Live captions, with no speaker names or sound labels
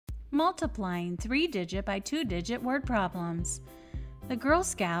multiplying 3-digit by 2-digit word problems. The Girl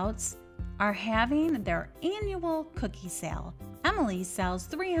Scouts are having their annual cookie sale. Emily sells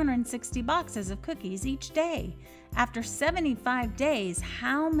 360 boxes of cookies each day. After 75 days,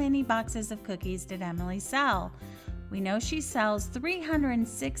 how many boxes of cookies did Emily sell? We know she sells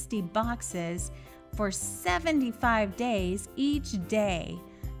 360 boxes for 75 days each day.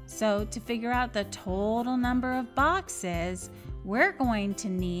 So to figure out the total number of boxes, we're going to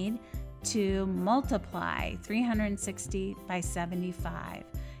need to multiply 360 by 75.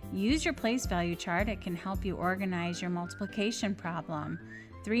 Use your place value chart. It can help you organize your multiplication problem.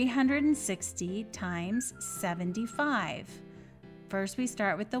 360 times 75. First, we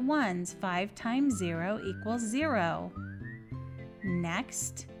start with the ones. 5 times 0 equals 0.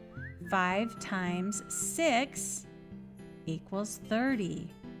 Next, 5 times 6 equals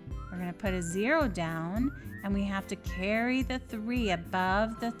 30. We're going to put a 0 down, and we have to carry the 3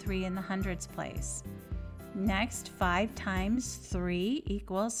 above the 3 in the hundreds place. Next, 5 times 3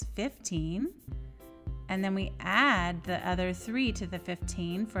 equals 15. And then we add the other 3 to the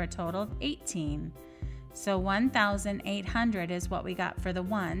 15 for a total of 18. So 1,800 is what we got for the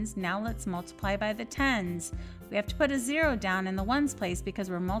ones. Now let's multiply by the tens. We have to put a 0 down in the ones place because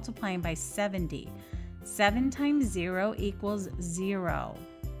we're multiplying by 70. 7 times 0 equals 0.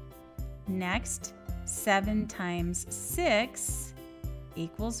 Next, 7 times 6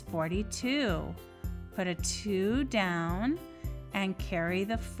 equals 42. Put a 2 down and carry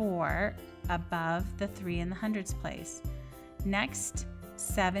the 4 above the 3 in the hundreds place. Next,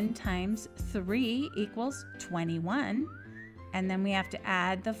 7 times 3 equals 21. And then we have to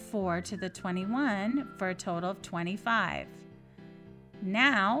add the 4 to the 21 for a total of 25.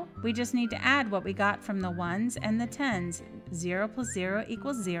 Now, we just need to add what we got from the ones and the tens. 0 plus 0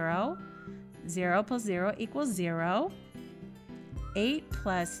 equals 0. 0 plus 0 equals 0. 8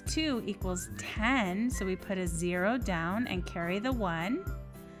 plus 2 equals 10, so we put a 0 down and carry the 1.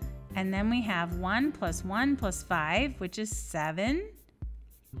 And then we have 1 plus 1 plus 5, which is 7,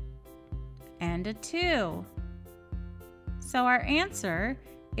 and a 2. So our answer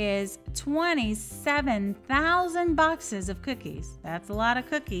is 27,000 boxes of cookies. That's a lot of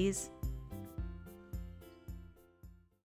cookies.